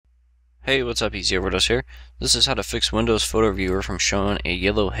Hey, what's up, EZOVERDOSE here. This is how to fix Windows Photo Viewer from showing a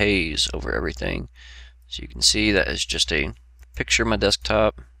yellow haze over everything. So you can see that is just a picture of my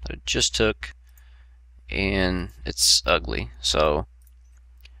desktop that I just took, and it's ugly. So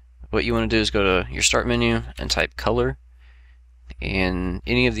what you want to do is go to your start menu and type color, and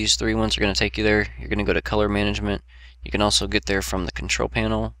any of these three ones are going to take you there. You're going to go to color management. You can also get there from the control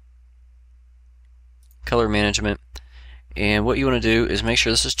panel, color management, and what you want to do is make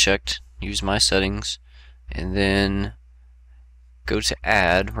sure this is checked. Use my settings, and then go to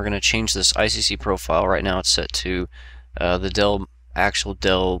add. We're going to change this ICC profile. Right now it's set to the actual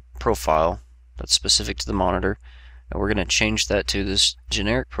Dell profile that's specific to the monitor, and we're going to change that to this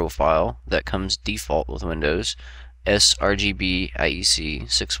generic profile that comes default with Windows, sRGB IEC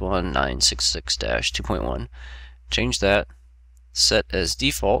 61966-2.1. Change that, set as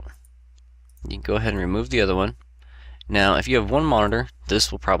default. You can go ahead and remove the other one. Now, if you have one monitor,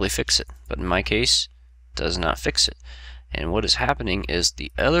 this will probably fix it, but in my case, it does not fix it. And what is happening is the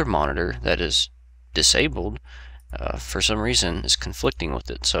other monitor that is disabled, for some reason, is conflicting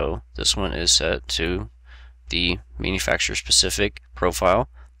with it. So this one is set to the manufacturer-specific profile,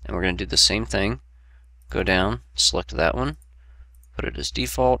 and we're going to do the same thing. Go down, select that one, put it as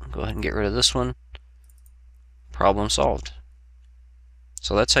default, go ahead and get rid of this one. Problem solved.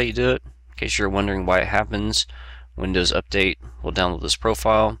 So that's how you do it. In case you're wondering why it happens, Windows Update will download this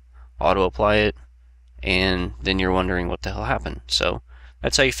profile, auto apply it, and then you're wondering what the hell happened. So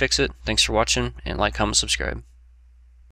that's how you fix it. Thanks for watching, and like, comment, subscribe.